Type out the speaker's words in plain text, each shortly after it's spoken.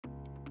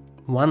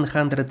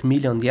100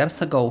 million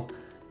years ago,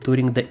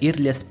 during the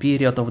earliest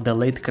period of the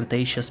late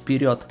Cretaceous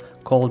period,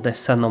 called the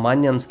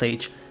Cenomanian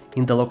stage,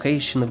 in the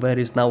location where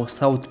is now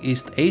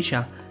Southeast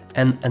Asia,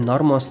 an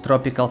enormous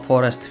tropical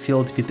forest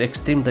filled with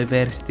extreme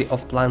diversity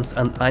of plants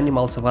and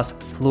animals was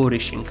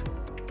flourishing.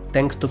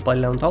 Thanks to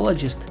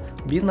paleontologists,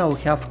 we now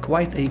have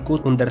quite a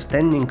good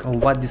understanding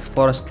of what this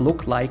forest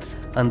looked like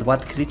and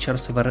what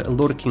creatures were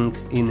lurking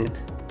in it.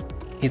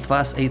 It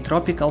was a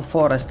tropical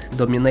forest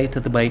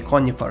dominated by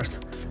conifers.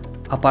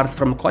 Apart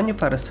from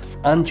conifers,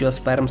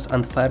 angiosperms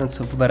and ferns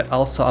were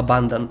also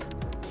abundant.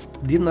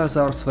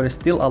 Dinosaurs were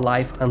still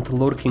alive and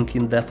lurking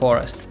in the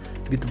forest,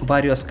 with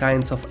various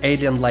kinds of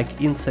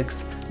alien-like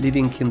insects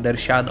living in their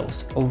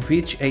shadows, of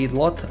which a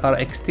lot are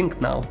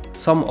extinct now.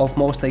 Some of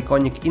most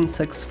iconic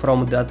insects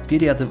from that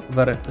period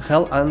were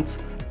hell ants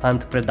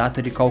and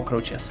predatory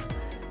cockroaches.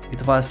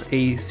 It was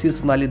a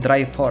seasonally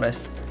dry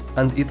forest,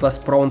 and it was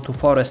prone to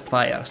forest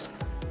fires.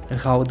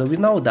 How do we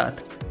know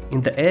that?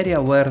 In the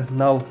area where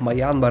now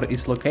Myanmar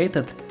is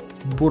located,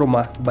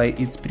 Burma by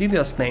its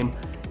previous name,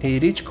 a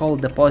rich coal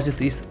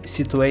deposit is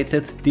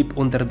situated deep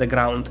under the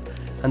ground,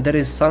 and there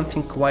is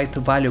something quite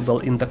valuable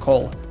in the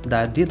coal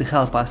that did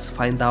help us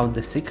find out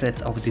the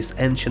secrets of this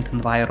ancient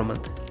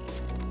environment.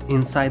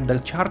 Inside the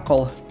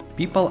charcoal,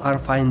 people are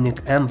finding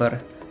amber.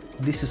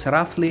 This is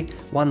roughly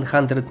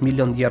 100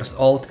 million years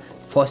old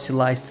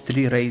fossilized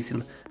tree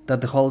resin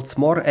that holds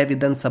more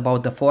evidence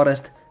about the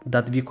forest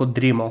that we could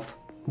dream of.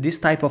 This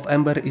type of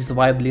amber is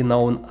widely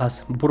known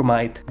as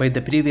burmite by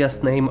the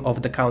previous name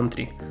of the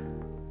country.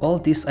 All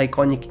these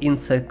iconic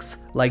insects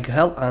like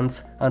hell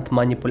ants and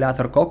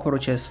manipulator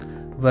cockroaches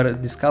were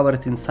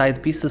discovered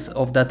inside pieces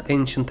of that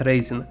ancient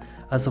resin,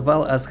 as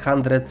well as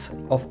hundreds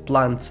of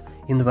plants,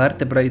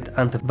 invertebrate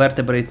and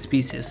vertebrate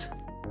species.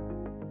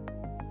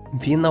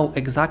 We know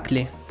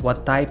exactly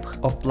what type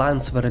of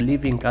plants were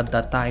living at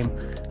that time,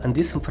 and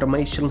this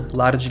information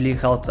largely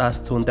helped us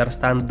to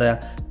understand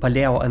the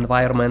paleo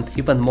environment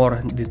even more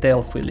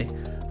detailfully.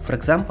 For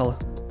example,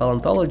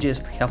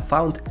 paleontologists have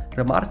found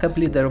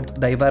remarkably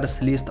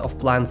diverse list of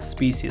plant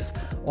species,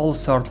 all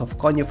sorts of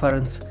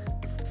conifers,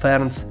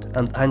 ferns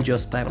and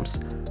angiosperms,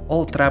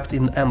 all trapped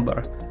in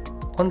amber.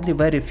 Only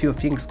very few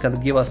things can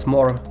give us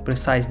more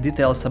precise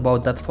details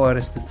about that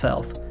forest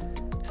itself.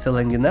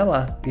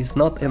 Selenginella is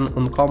not an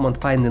uncommon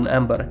find in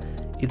amber.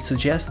 It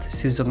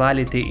suggests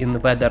seasonality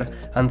in weather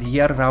and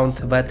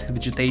year-round wet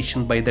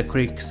vegetation by the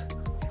creeks.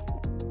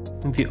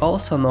 We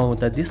also know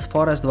that this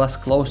forest was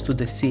close to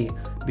the sea,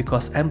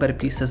 because amber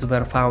pieces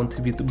were found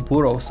with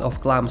burrows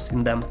of clams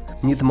in them.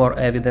 Need more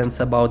evidence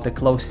about the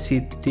close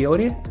sea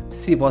theory?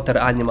 Seawater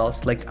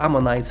animals like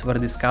ammonites were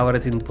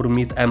discovered in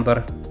burmite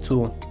amber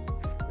too.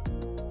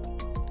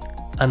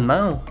 And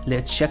now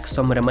let's check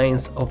some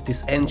remains of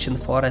this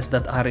ancient forest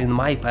that are in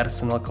my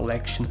personal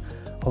collection.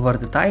 Over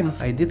the time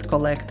I did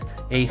collect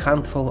a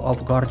handful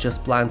of gorgeous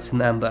plants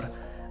in amber.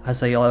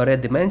 As I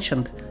already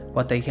mentioned,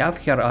 what I have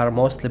here are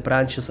mostly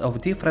branches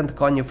of different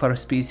conifer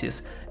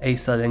species, a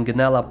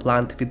Selenginella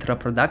plant with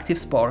reproductive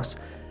spores,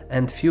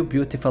 and few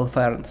beautiful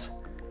ferns.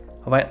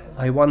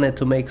 I wanted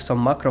to make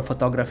some macro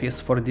photographies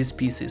for these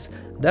pieces,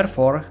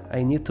 therefore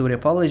I need to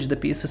repolish the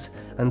pieces,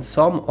 and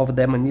some of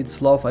them need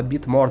love a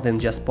bit more than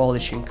just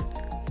polishing.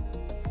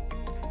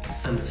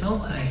 And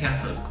so I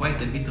have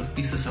quite a bit of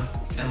pieces of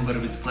amber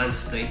with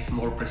plants today,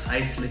 more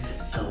precisely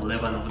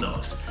 11 of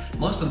those.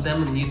 Most of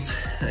them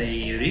needs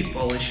a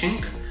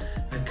repolishing,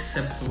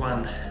 except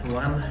one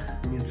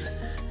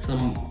needs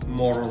some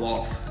more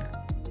love.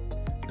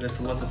 There's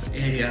a lot of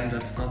area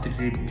that's not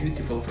really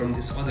beautiful from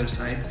this other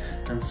side,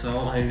 and so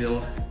I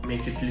will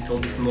make it a little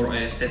bit more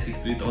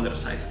aesthetic with the other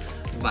side.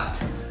 But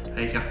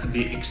I have to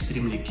be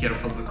extremely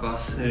careful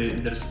because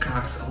there's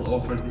cracks all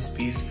over this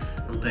piece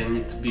and I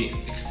need to be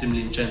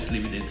extremely gently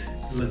with it.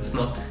 Let's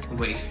not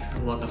waste a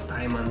lot of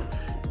time and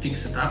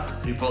fix it up,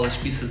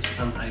 repolish pieces,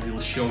 and I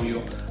will show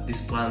you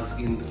these plants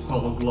in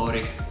whole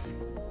glory.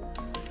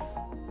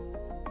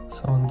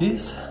 So on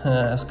these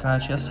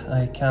scratches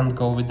I can't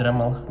go with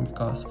Dremel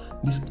because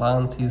this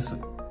plant is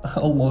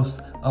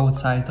almost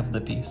outside of the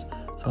piece.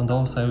 So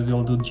those I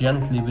will do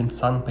gently with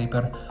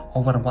sandpaper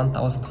over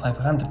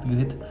 1500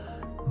 grit.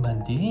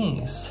 But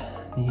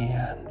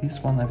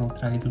this one I will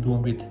try to do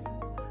with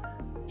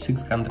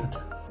 600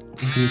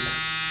 grit.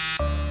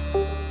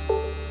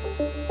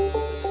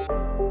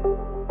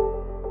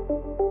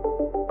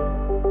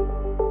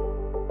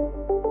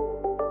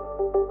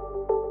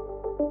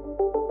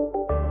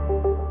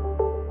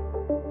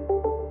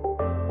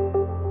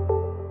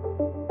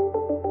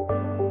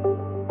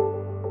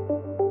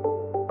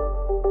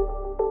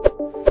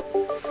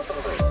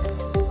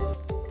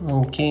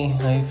 Okay,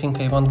 I think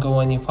I won't go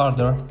any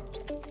further.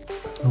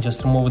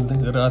 Just remove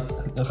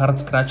the hard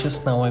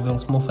scratches. Now I will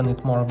smoothen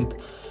it more with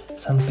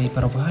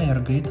sandpaper of higher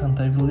grit, and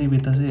I will leave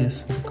it as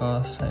is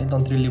because I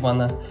don't really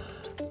wanna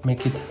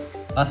make it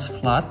as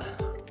flat,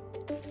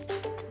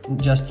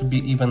 just to be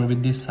even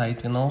with this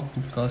side, you know,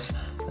 because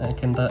I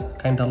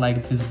kinda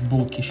like this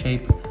bulky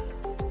shape.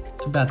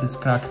 Too bad it's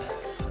cracked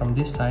from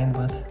this side,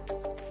 but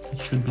it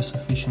should be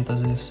sufficient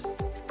as is.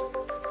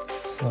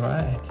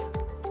 Alright,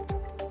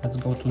 let's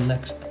go to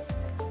next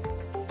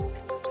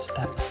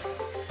step.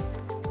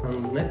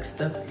 And next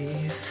step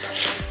is,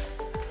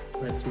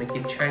 let's make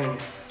it shiny,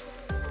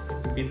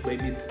 bit by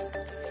bit,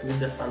 with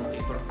the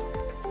sandpaper.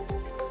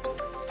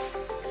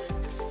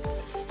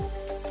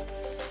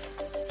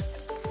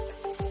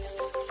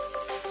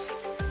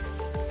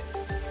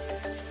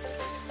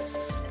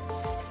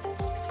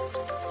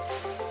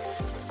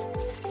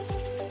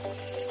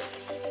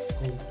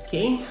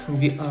 Okay,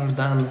 we are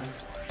done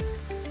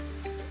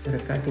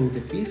recutting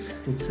the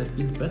piece. It's a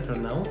bit better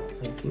now,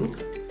 I think.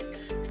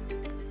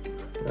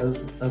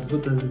 As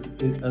good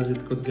as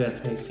it could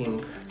get, I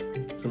think,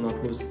 to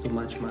not lose too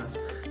much mass.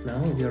 Now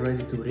we are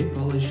ready to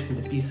repolish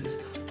the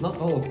pieces. Not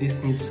all of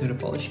this needs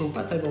repolishing,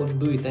 but I will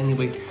do it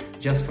anyway,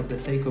 just for the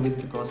sake of it,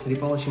 because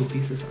repolishing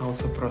pieces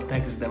also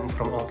protects them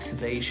from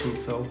oxidation,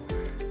 so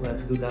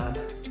let's do that.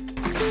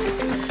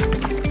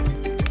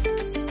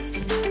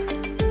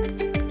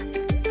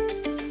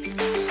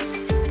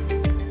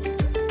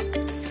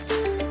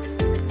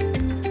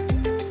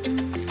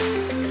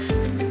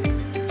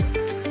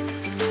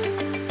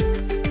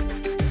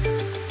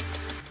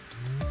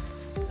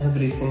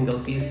 Every single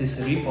piece is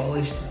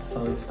repolished,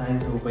 so it's time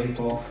to wipe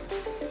off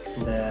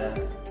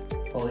the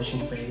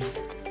polishing paste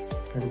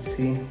and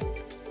see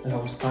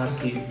how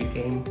sparkly it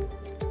became.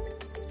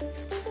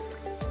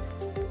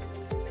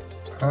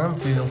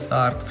 And we will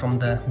start from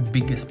the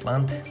biggest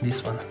plant,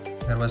 this one.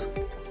 There was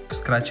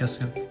scratches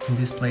in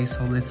this place,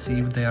 so let's see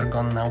if they are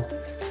gone now.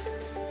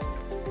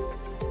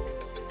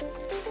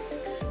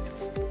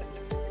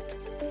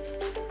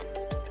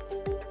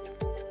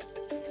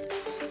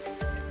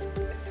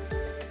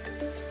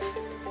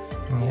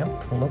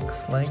 Yep,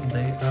 looks like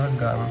they are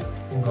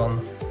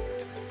gone.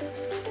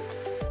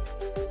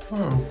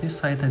 This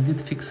side I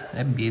did fix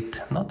a bit,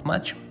 not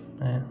much,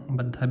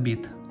 but a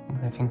bit.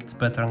 I think it's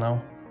better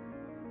now.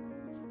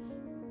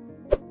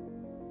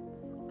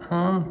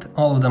 And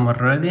all of them are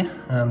ready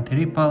and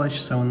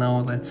repolished, so now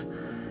let's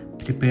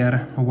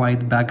prepare a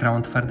white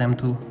background for them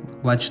to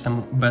watch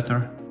them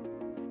better.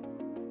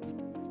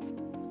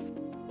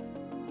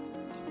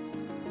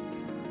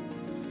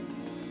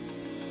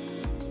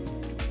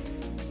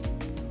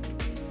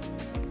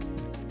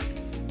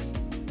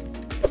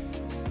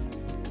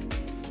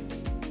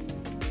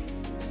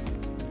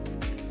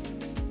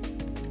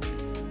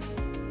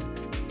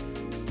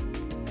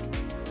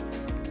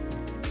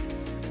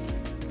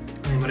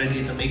 I'm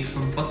ready to make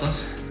some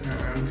photos,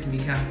 and we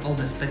have all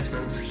the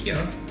specimens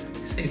here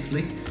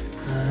safely,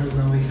 and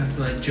now we have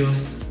to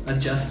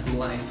adjust some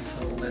lights,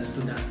 so let's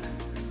do that.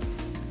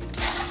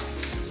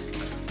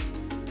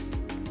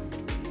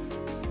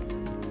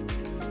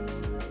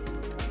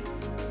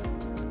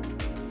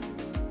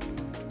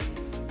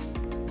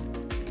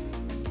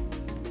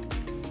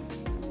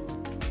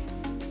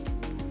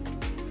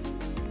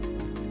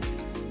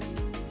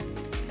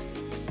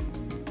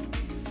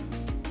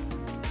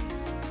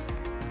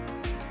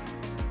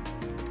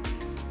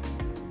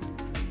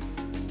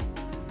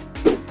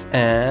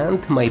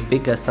 And my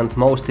biggest and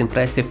most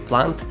impressive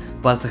plant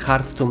was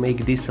hard to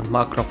make decent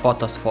macro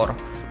photos for,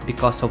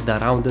 because of the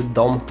rounded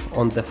dome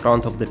on the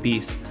front of the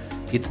piece.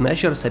 It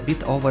measures a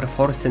bit over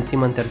 4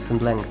 cm in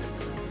length.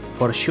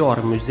 For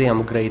sure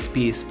museum grade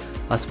piece.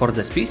 As for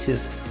the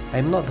species,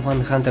 I'm not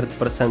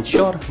 100%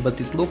 sure, but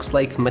it looks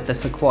like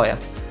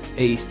Metasequoia,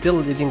 a still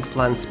living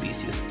plant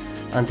species.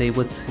 And I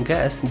would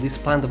guess this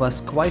plant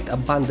was quite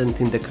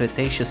abundant in the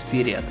Cretaceous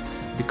period.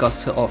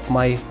 Because of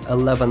my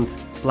 11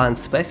 plant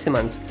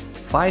specimens,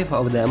 5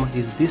 of them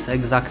is this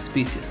exact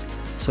species,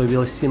 so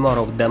we'll see more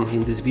of them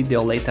in this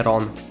video later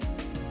on.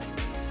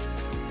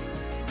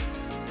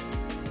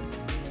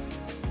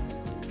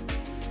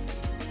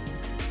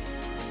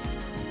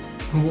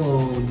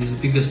 Whoa, this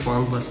biggest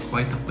one was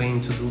quite a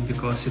pain to do,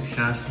 because it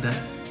has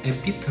a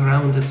bit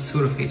rounded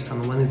surface,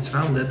 and when it's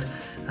rounded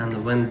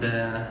and when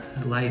the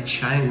light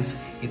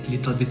shines, it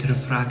little bit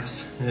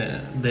refracts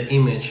the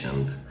image,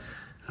 and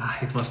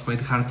it was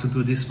quite hard to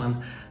do this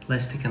one.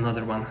 Let's take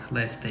another one.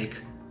 Let's take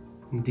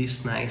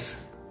this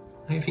nice.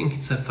 I think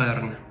it's a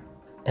fern.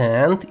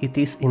 And it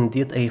is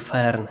indeed a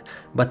fern,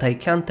 but I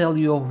can't tell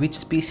you which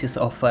species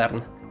of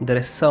fern. There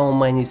are so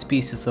many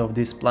species of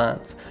these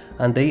plants,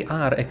 and they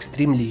are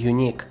extremely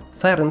unique.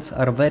 Ferns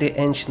are a very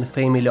ancient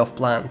family of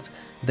plants.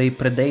 They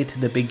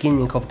predate the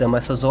beginning of the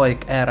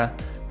Mesozoic era,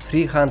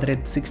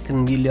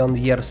 316 million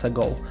years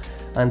ago,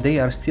 and they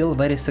are still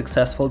very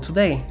successful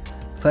today.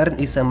 Fern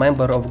is a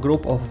member of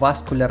group of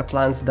vascular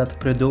plants that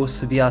produce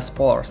via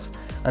spores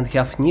and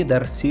have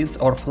neither seeds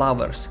or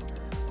flowers.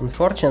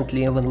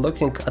 Unfortunately, when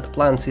looking at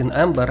plants in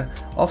amber,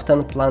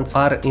 often plants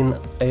are in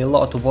a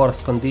lot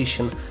worse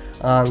condition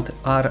and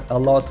are a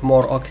lot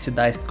more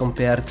oxidized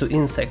compared to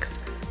insects.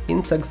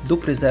 Insects do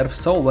preserve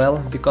so well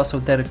because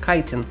of their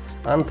chitin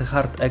and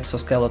hard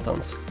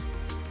exoskeletons.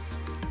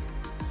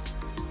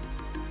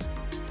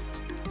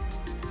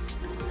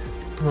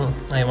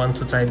 I want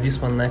to try this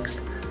one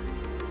next.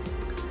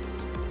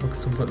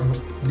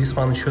 This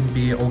one should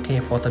be okay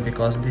photo,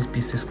 because this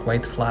piece is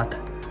quite flat.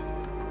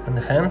 and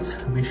hence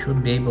we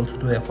should be able to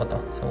do a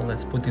photo. So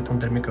let's put it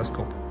under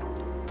microscope.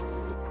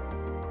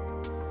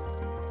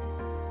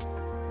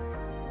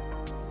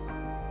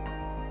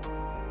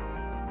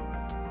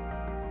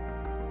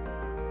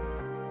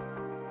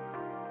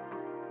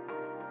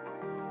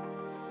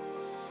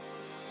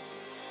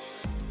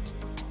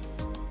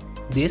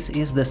 This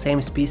is the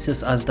same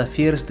species as the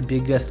first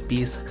biggest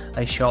piece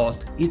I showed.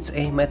 It's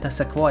a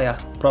metasequoia,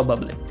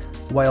 probably.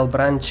 While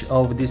branch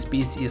of this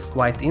piece is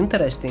quite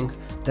interesting,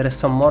 there are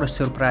some more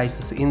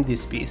surprises in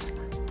this piece.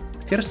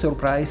 First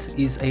surprise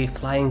is a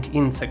flying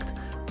insect,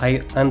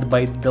 and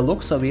by the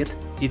looks of it,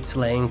 it's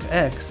laying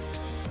eggs.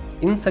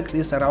 Insect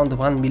is around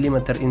 1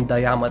 mm in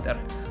diameter.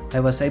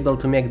 I was able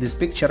to make this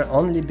picture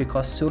only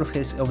because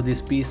surface of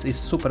this piece is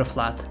super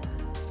flat.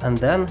 And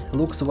then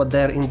looks what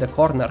there in the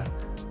corner.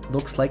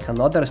 Looks like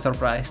another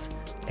surprise,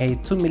 a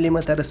 2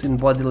 mm in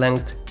body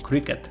length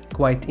cricket.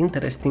 Quite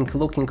interesting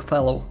looking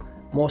fellow,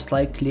 most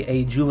likely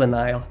a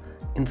juvenile.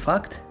 In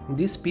fact,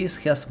 this piece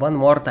has one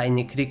more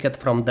tiny cricket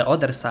from the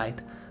other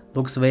side,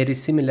 looks very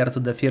similar to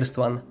the first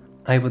one.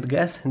 I would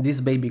guess these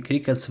baby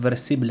crickets were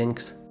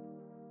siblings.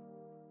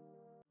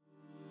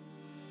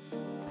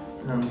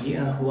 And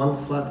yeah, one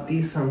flat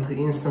piece and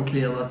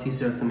instantly a lot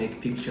easier to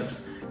make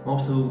pictures.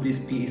 Most of these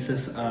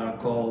pieces are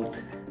called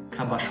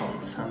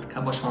cabochons, and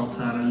cabochons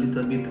are a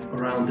little bit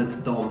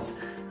rounded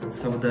domes, and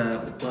so the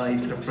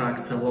light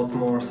refracts a lot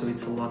more, so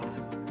it's a lot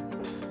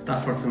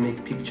tougher to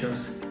make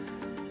pictures.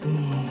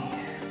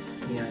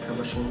 Yeah,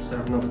 cabochons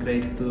are not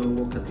great to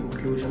look at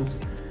inclusions.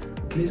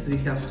 At least we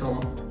have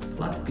some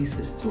flat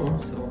pieces too,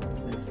 so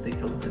let's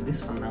take a look at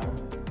this one now.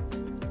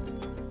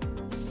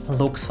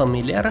 Looks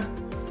familiar?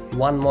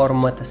 One more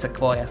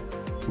metasequoia.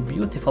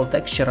 Beautiful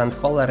texture and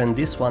color in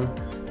this one.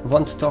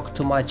 Won't talk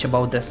too much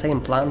about the same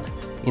plant.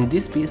 In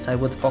this piece I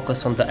would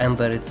focus on the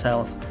amber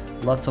itself.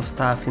 Lots of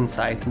stuff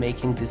inside,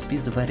 making this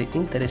piece very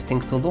interesting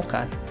to look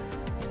at.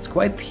 It's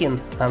quite thin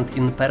and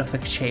in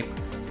perfect shape.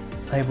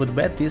 I would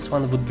bet this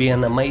one would be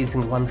an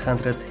amazing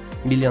 100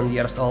 million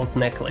years old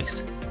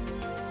necklace.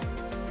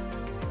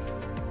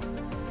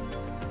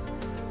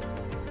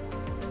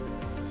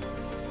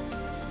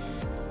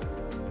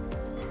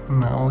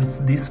 Now it's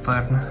this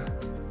fern.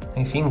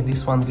 I think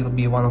this one will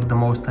be one of the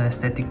most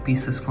aesthetic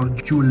pieces for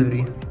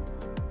jewelry.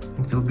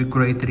 It will be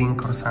great ring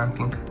or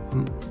something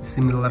in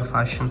similar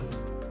fashion.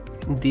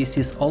 This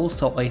is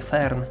also a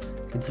fern.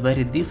 It's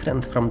very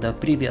different from the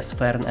previous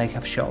fern I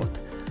have showed,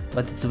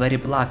 but it's very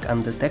black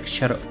and the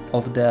texture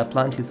of the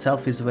plant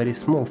itself is very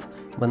smooth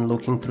when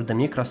looking through the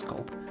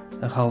microscope.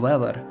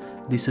 However,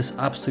 this is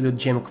absolute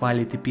gem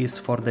quality piece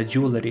for the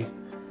jewelry.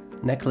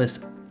 Necklace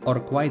or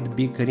quite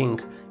big ring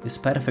is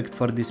perfect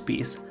for this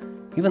piece.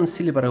 Even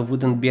silver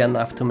wouldn't be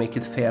enough to make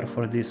it fair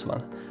for this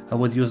one. I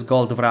would use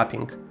gold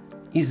wrapping.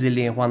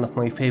 Easily one of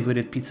my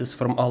favorite pieces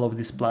from all of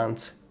these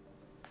plants.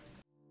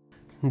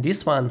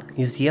 This one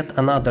is yet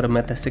another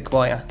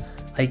metasequoia.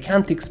 I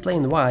can't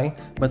explain why,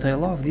 but I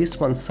love this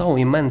one so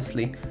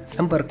immensely.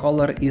 Amber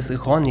color is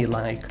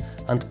honey-like,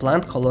 and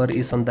plant color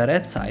is on the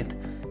red side.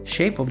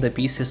 Shape of the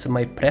piece is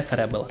my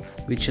preferable,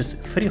 which is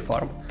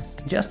freeform.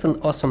 Just an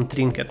awesome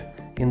trinket,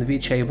 in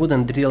which I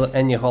wouldn't drill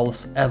any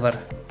holes ever.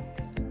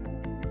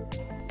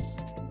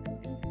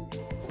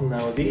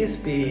 Now this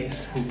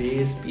piece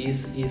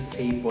is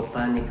a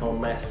botanical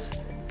mess.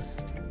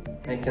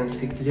 I can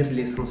see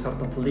clearly some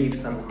sort of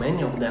leaves and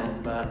many of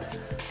them, but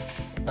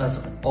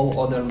as all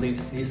other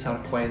leaves, these are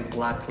quite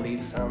black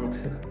leaves and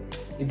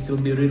it will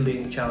be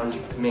really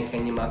challenging to make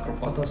any macro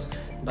photos,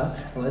 but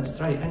let's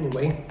try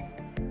anyway.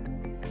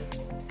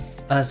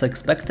 As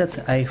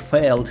expected, I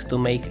failed to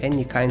make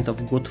any kind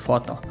of good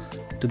photo.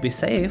 To be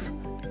safe,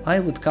 I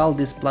would call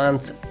these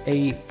plants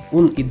a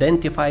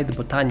unidentified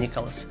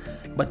botanicals,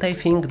 but I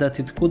think that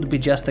it could be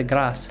just a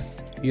grass.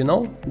 You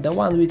know, the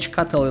one which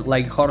cattle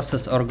like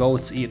horses or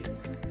goats eat.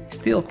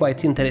 Still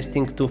quite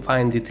interesting to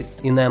find it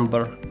in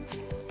amber.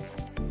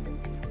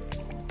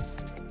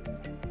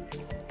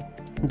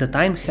 The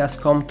time has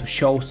come to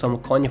show some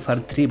conifer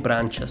tree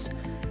branches.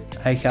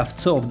 I have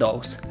two of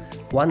those.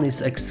 One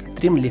is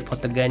extremely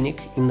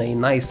photogenic in a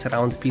nice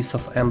round piece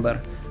of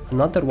amber.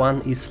 Another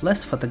one is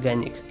less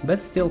photogenic,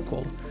 but still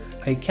cool.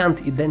 I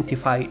can't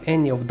identify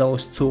any of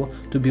those two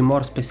to be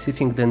more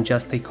specific than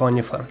just a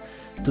conifer.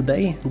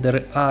 Today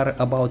there are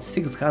about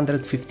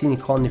 615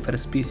 conifer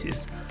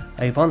species.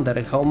 I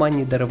wonder how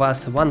many there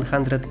was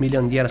 100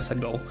 million years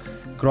ago,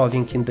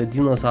 growing in the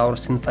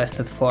dinosaurs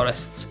infested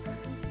forests.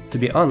 To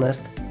be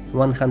honest,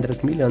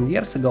 100 million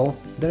years ago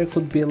there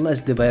could be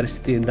less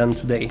diversity than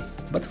today,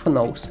 but who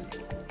knows.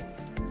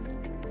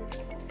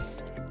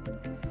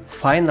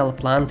 Final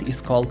plant is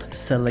called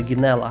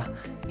Selaginella.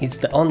 It's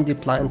the only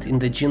plant in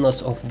the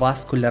genus of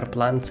vascular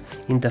plants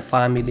in the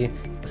family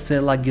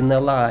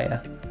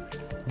Selaginellae.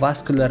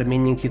 Vascular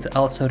meaning it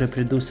also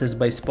reproduces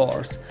by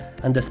spores,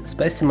 and the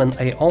specimen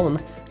I own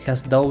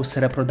has those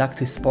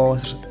reproductive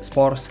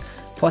spores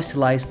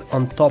fossilized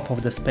on top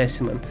of the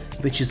specimen,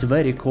 which is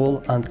very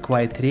cool and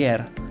quite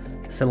rare.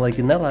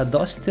 Selaginella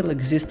does still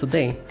exist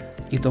today.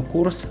 It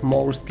occurs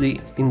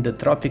mostly in the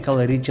tropical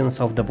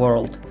regions of the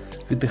world.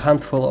 with a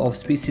handful of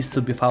species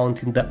to be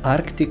found in the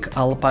Arctic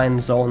alpine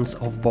zones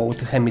of both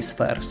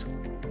hemispheres.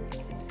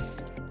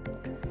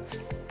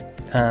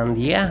 And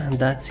yeah,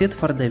 that's it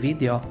for the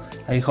video.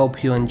 I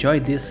hope you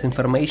enjoyed this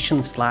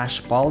information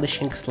 /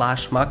 polishing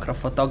 / macro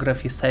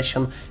photography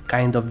session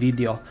kind of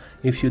video.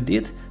 If you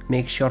did,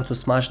 make sure to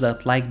smash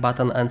that like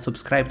button and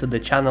subscribe to the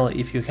channel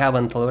if you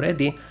haven't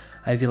already.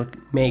 I will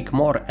make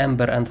more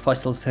amber and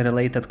fossils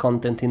related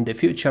content in the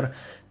future.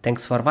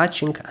 Thanks for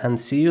watching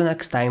and see you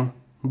next time.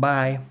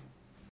 Bye!